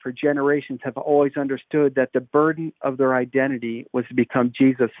millennia, for generations, have always understood that the burden of their identity was to become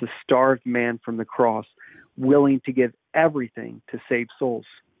Jesus, the starved man from the cross, willing to give everything to save souls.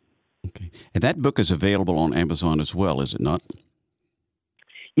 Okay. And that book is available on Amazon as well, is it not?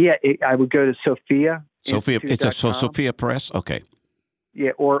 Yeah, I would go to Sophia. It's Sophia Press? Okay.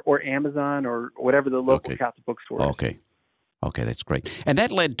 Yeah, or Amazon or whatever the local Catholic bookstore is. Okay, that's great. And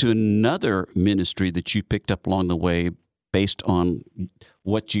that led to another ministry that you picked up along the way based on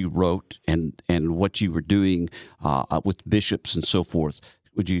what you wrote and what you were doing with bishops and so forth.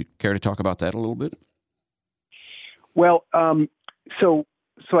 Would you care to talk about that a little bit? Well, so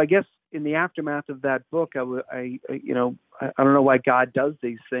I guess in the aftermath of that book, I don't know why God does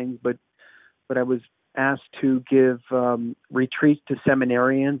these things, but I was asked to give retreats to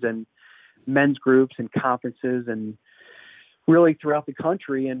seminarians and men's groups and conferences and really throughout the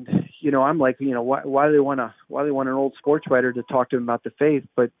country. And I'm like, why do they want an old sports writer to talk to them about the faith?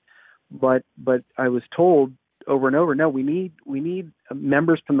 But I was told over and over, no, we need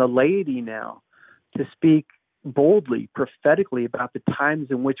members from the laity now to speak boldly, prophetically about the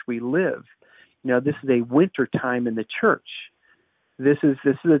times in which we live. This is a winter time in the church. This is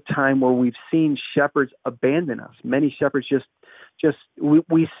a time where we've seen shepherds abandon us. Many shepherds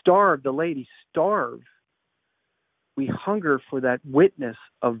we starve. The ladies starve. We hunger for that witness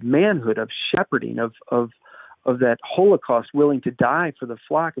of manhood, of shepherding, of that Holocaust, willing to die for the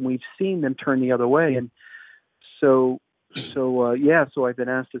flock, and we've seen them turn the other way. And so I've been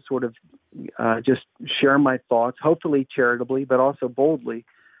asked to sort of just share my thoughts, hopefully charitably, but also boldly,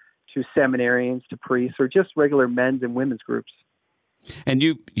 to seminarians, to priests, or just regular men's and women's groups. And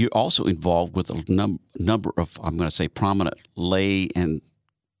you're also involved with a number of, I'm going to say, prominent lay and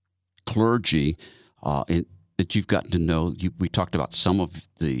clergy that you've gotten to know. We talked about some of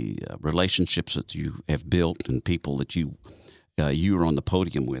the relationships that you have built and people that you were on the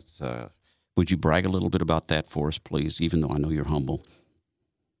podium with. Would you brag a little bit about that for us, please, even though I know you're humble?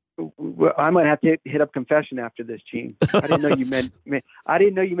 Well, I might have to hit up confession after this, Gene. I didn't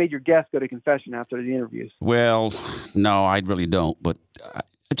know you made your guests go to confession after the interviews. Well, no, I really don't. But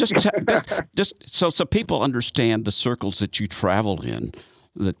just so people understand the circles that you travel in,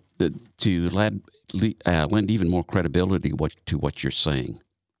 to lend even more credibility to what you're saying.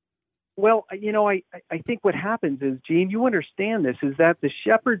 Well, I think what happens is, Gene, you understand this, is that the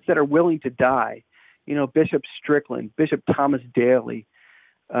shepherds that are willing to die, Bishop Strickland, Bishop Thomas Daly,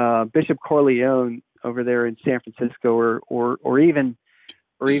 Bishop Corleone over there in San Francisco, or even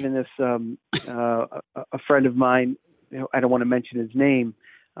this a friend of mine. I don't want to mention his name.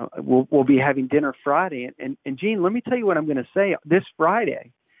 We'll be having dinner Friday, and Gene, let me tell you what I'm going to say. This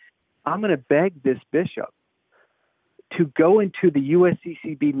Friday, I'm going to beg this bishop to go into the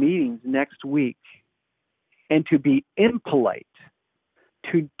USCCB meetings next week and to be impolite,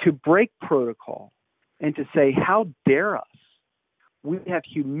 to break protocol, and to say, how dare us? We have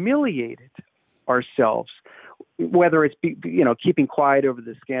humiliated ourselves, whether it's keeping quiet over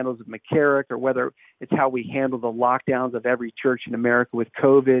the scandals of McCarrick, or whether it's how we handle the lockdowns of every church in America with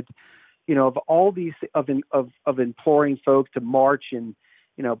COVID, of all these of imploring folks to march in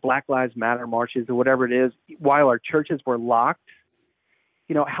Black Lives Matter marches or whatever it is while our churches were locked.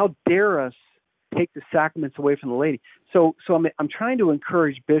 How dare us take the sacraments away from the lady? So I'm trying to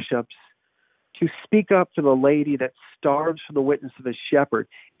encourage bishops to speak up for the lady that starves for the witness of the shepherd,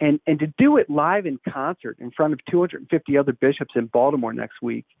 and to do it live in concert in front of 250 other bishops in Baltimore next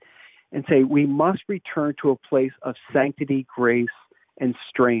week, and say, we must return to a place of sanctity, grace, and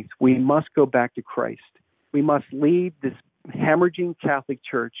strength. We must go back to Christ. We must lead this hemorrhaging Catholic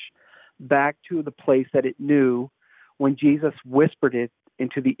Church back to the place that it knew when Jesus whispered it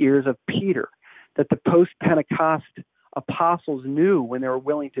into the ears of Peter, that the post-Pentecost apostles knew when they were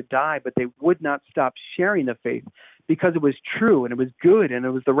willing to die, but they would not stop sharing the faith because it was true and it was good and it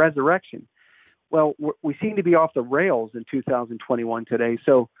was the resurrection. Well, we seem to be off the rails in 2021 today.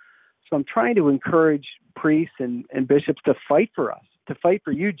 So I'm trying to encourage priests and bishops to fight for us, to fight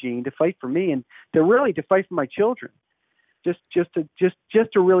for you, Gene, to fight for me, and to fight for my children. Just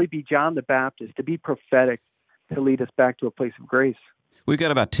to really be John the Baptist, to be prophetic, to lead us back to a place of grace. We've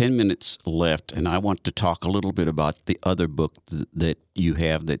got about 10 minutes left, and I want to talk a little bit about the other book that you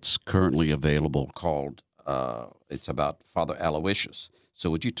have that's currently available called, it's about Father Aloysius.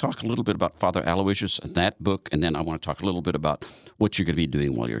 So would you talk a little bit about Father Aloysius and that book, and then I want to talk a little bit about what you're going to be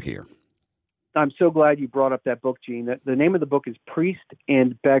doing while you're here. I'm so glad you brought up that book, Gene. The name of the book is Priest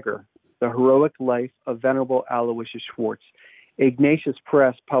and Beggar, The Heroic Life of Venerable Aloysius Schwartz. Ignatius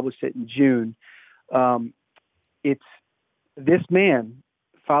Press published it in June. It's this man,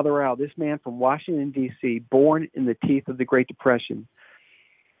 Father Al, this man from Washington, D.C., born in the teeth of the Great Depression,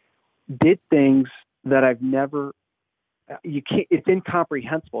 did things that I've never, it's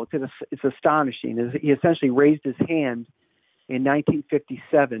incomprehensible. It's astonishing. He essentially raised his hand in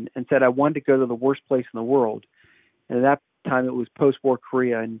 1957 and said, I wanted to go to the worst place in the world. And at that time, it was post-war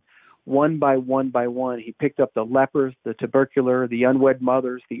Korea. And one by one, he picked up the lepers, the tubercular, the unwed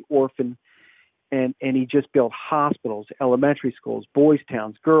mothers, the orphan, and he just built hospitals, elementary schools, boys'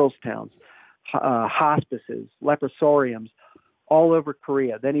 towns, girls' towns, hospices, leprosariums, all over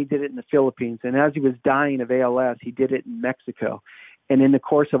Korea. Then he did it in the Philippines. And as he was dying of ALS, he did it in Mexico. And in the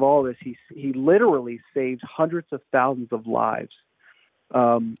course of all this, he literally saved hundreds of thousands of lives.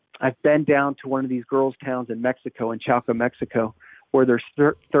 I've been down to one of these girls' towns in Mexico, in Chalco, Mexico, where there's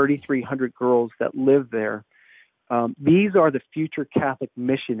 3,300 girls that live there. These are the future Catholic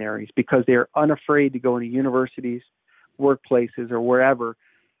missionaries because they are unafraid to go into universities, workplaces, or wherever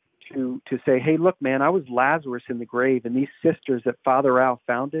to say, hey, look, man, I was Lazarus in the grave, and these sisters that Father Al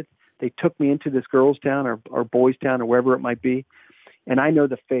founded, they took me into this girls' town or boys' town or wherever it might be, and I know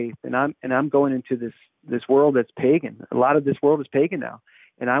the faith, and I'm going into this world that's pagan. A lot of this world is pagan now,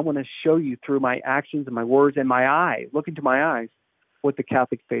 and I want to show you through my actions and my words and my eyes, look into my eyes, what the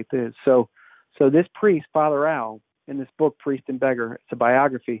Catholic faith is. So this priest, Father Al, in this book, Priest and Beggar, it's a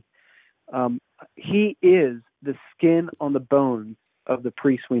biography, he is the skin on the bones of the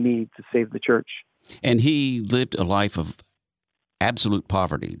priests we need to save the church. And he lived a life of absolute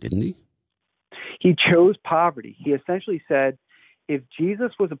poverty, didn't he? He chose poverty. He essentially said, if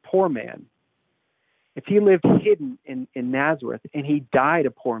Jesus was a poor man, if he lived hidden in Nazareth and he died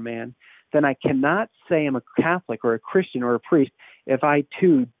a poor man, then I cannot say I'm a Catholic or a Christian or a priest if I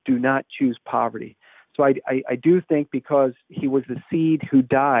too do not choose poverty. So I do think because he was the seed who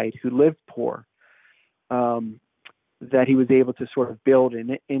died, who lived poor, that he was able to sort of build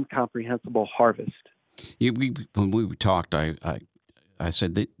an incomprehensible harvest. Yeah, when we talked, I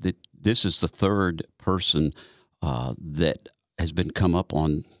said that this is the third person that has been come up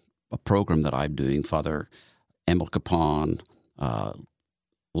on a program that I'm doing, Father Emil Capon,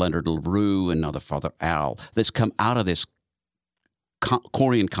 Leonard LaRue, and now the Father Al, that's come out of this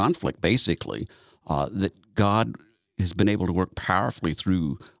Korean conflict, basically, that God has been able to work powerfully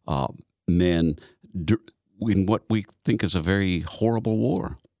through men in what we think is a very horrible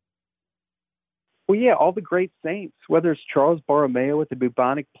war. Well, yeah, all the great saints, whether it's Charles Borromeo with the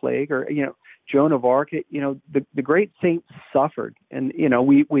bubonic plague or, Joan of Arc. The great saints suffered, and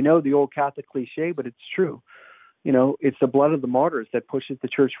we know the old Catholic cliche, but it's true. It's the blood of the martyrs that pushes the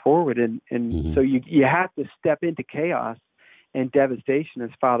church forward, and Mm-hmm. so you have to step into chaos and devastation as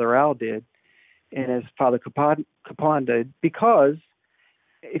Father Al did, and as Father Capon did, because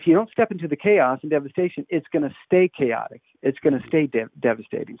if you don't step into the chaos and devastation, it's going to stay chaotic. It's going to stay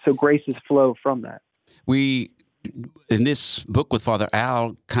devastating. So graces flow from that. We, in this book with Father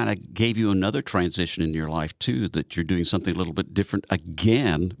Al, kind of gave you another transition in your life, too, that you're doing something a little bit different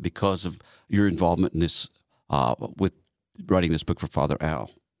again because of your involvement in this, with writing this book for Father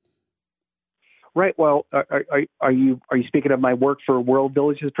Al. Right. Well, are you speaking of my work for World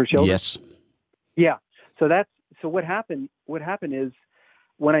Villages for Children? Yes. Yeah. So what happened is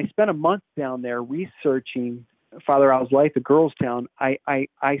when I spent a month down there researching Father Al's life at Girlstown,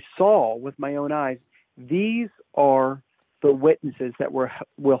 I saw with my own eyes, these are the witnesses that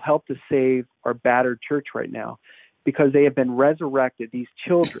will help to save our battered church right now, because they have been resurrected, these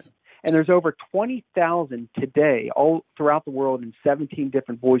children. And there's over 20,000 today all throughout the world in 17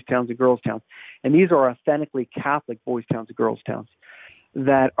 different boys' towns and girls' towns. And these are authentically Catholic boys' towns and girls' towns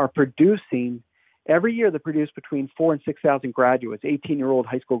that are producing, every year they produce between 4,000 and 6,000 graduates, 18-year-old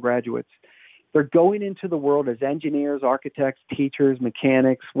high school graduates. They're going into the world as engineers, architects, teachers,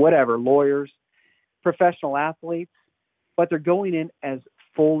 mechanics, whatever, lawyers, professional athletes, but they're going in as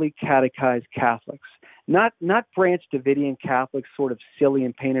fully catechized Catholics. Not Branch Davidian Catholics, sort of silly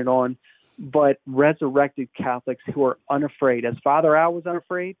and painted on, but resurrected Catholics who are unafraid. As Father Al was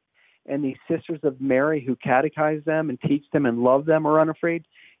unafraid, and these Sisters of Mary who catechize them and teach them and love them are unafraid,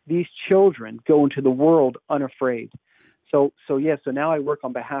 these children go into the world unafraid. So now I work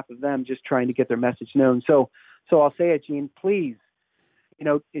on behalf of them, just trying to get their message known. So I'll say it, Gene, please.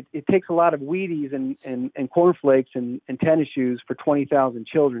 It takes a lot of Wheaties and cornflakes and tennis shoes for 20,000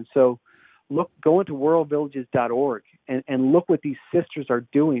 children. So go into worldvillages.org and look what these sisters are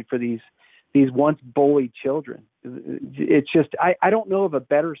doing for these once bullied children. It's just, I don't know of a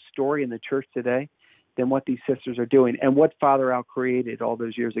better story in the church today than what these sisters are doing and what Father Al created all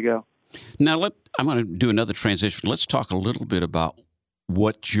those years ago. Now, I'm going to do another transition. Let's talk a little bit about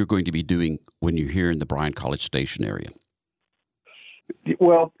what you're going to be doing when you're here in the Bryan College Station area.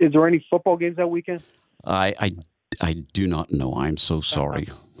 Well, is there any football games that weekend? I do not know. I'm so sorry.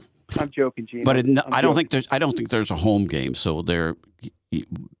 I'm joking, Gene. But I don't think there's a home game. So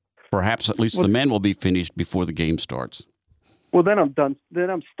perhaps at least the men will be finished before the game starts. Well, then I'm done. Then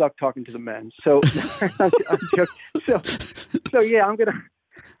I'm stuck talking to the men. So I'm joking. So yeah, I'm gonna.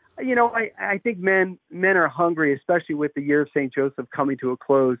 I think men are hungry, especially with the year of St. Joseph coming to a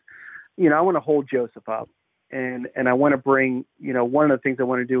close. I want to hold Joseph up, and I want to bring. One of the things I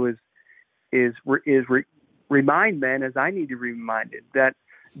want to do is remind men, as I need to be reminded, that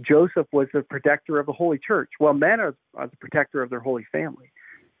Joseph was the protector of the Holy Church. Well, men are the protector of their Holy Family.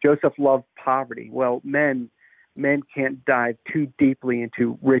 Joseph loved poverty. Well, men can't dive too deeply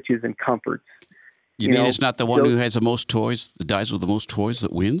into riches and comforts. You mean it's not the one who has the most toys, that dies with the most toys,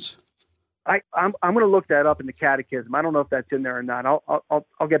 that wins? I'm going to look that up in the Catechism. I don't know if that's in there or not.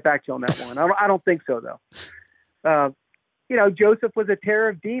 I'll get back to you on that one. I don't think so though. Joseph was a terror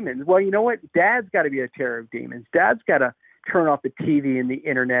of demons. Well, you know what? Dad's got to be a terror of demons. Dad's got to turn off the TV and the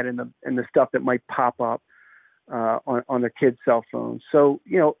internet and the stuff that might pop up on their kids' cell phones. So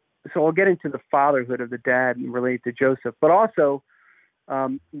I'll get into the fatherhood of the dad and relate to Joseph, but also.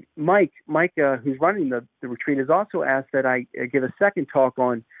 Mike, who's running the retreat, has also asked that I give a second talk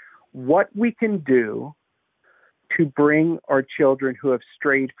on what we can do to bring our children who have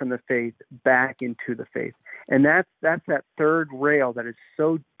strayed from the faith back into the faith. And that's that third rail that is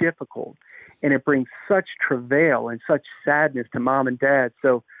so difficult, and it brings such travail and such sadness to mom and dad.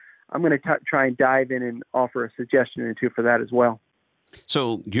 So I'm going to try and dive in and offer a suggestion or two for that as well.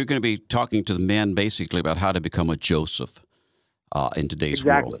 So you're going to be talking to the men basically about how to become a Joseph. In today's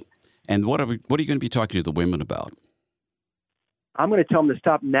world. And what are you going to be talking to the women about? I'm going to tell them to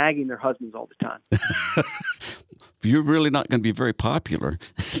stop nagging their husbands all the time. You're really not going to be very popular.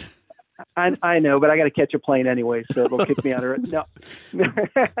 I know, but I got to catch a plane anyway, so they'll kick me out of it.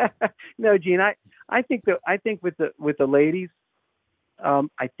 No, Gene. I think with the ladies,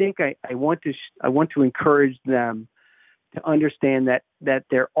 I think I want to encourage them to understand that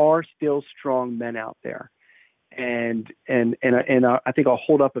there are still strong men out there. And I think I'll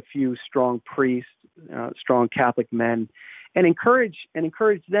hold up a few strong priests, strong Catholic men, and encourage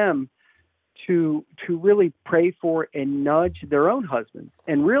them to really pray for and nudge their own husbands,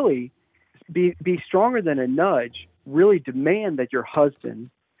 and really be stronger than a nudge. Really demand that your husband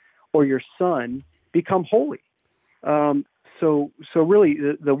or your son become holy. really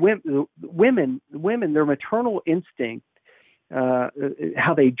the women, their maternal instinct,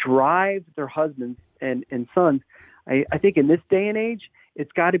 how they drive their husbands and sons. I think in this day and age,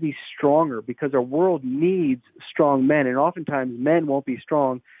 it's got to be stronger because our world needs strong men, and oftentimes men won't be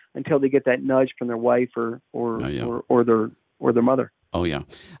strong until they get that nudge from their wife or their mother. Oh, yeah.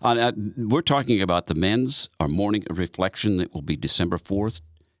 We're talking about the men's or morning reflection that will be December 4th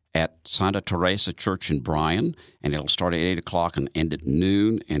at Santa Teresa Church in Bryan, and it'll start at 8 o'clock and end at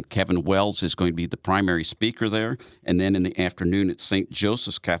noon, and Kevin Wells is going to be the primary speaker there. And then in the afternoon at St.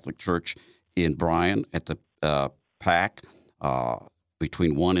 Joseph's Catholic Church in Bryan at the PAC,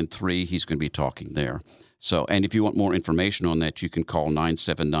 between 1 and 3, he's going to be talking there. So, and if you want more information on that, you can call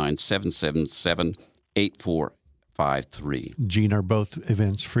 979-777-8453. Gene, are both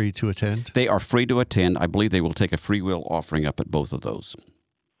events free to attend? They are free to attend. I believe they will take a free will offering up at both of those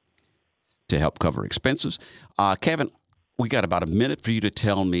to help cover expenses. Kevin, we got about a minute for you to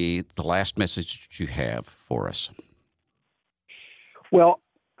tell me the last message you have for us. Well,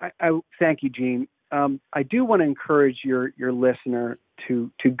 I thank you, Gene. I do want to encourage your listener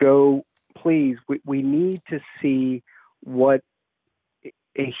to go. Please, we need to see what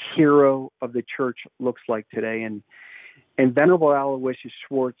a hero of the church looks like today. And Venerable Aloysius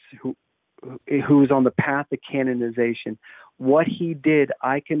Schwartz, who is on the path of canonization, what he did,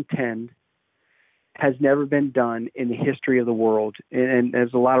 I contend, has never been done in the history of the world. And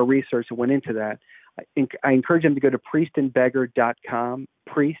there's a lot of research that went into that. I encourage them to go to priestandbeggar.com,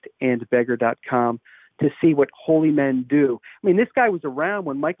 priestandbeggar.com, to see what holy men do. I mean, this guy was around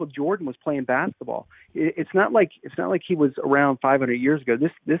when Michael Jordan was playing basketball. It's not like he was around 500 years ago.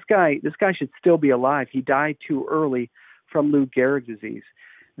 This guy should still be alive. He died too early from Lou Gehrig's disease.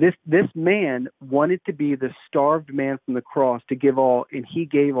 This man wanted to be the starved man from the cross, to give all, and he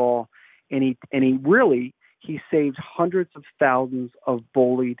gave all, and he saved hundreds of thousands of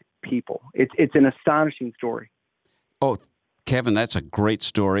bullied people. It's an astonishing story. Oh, Kevin, that's a great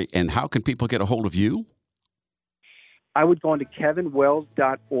story. And how can people get a hold of you? I would go on to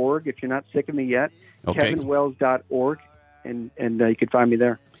kevinwells.org if you're not sick of me yet. Okay. kevinwells.org, and you can find me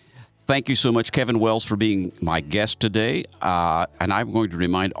there. Thank you so much, Kevin Wells, for being my guest today. And I'm going to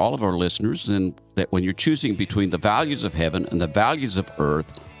remind all of our listeners that when you're choosing between the values of heaven and the values of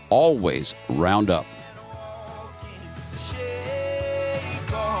earth, always round up.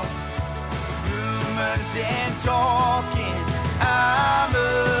 And talking.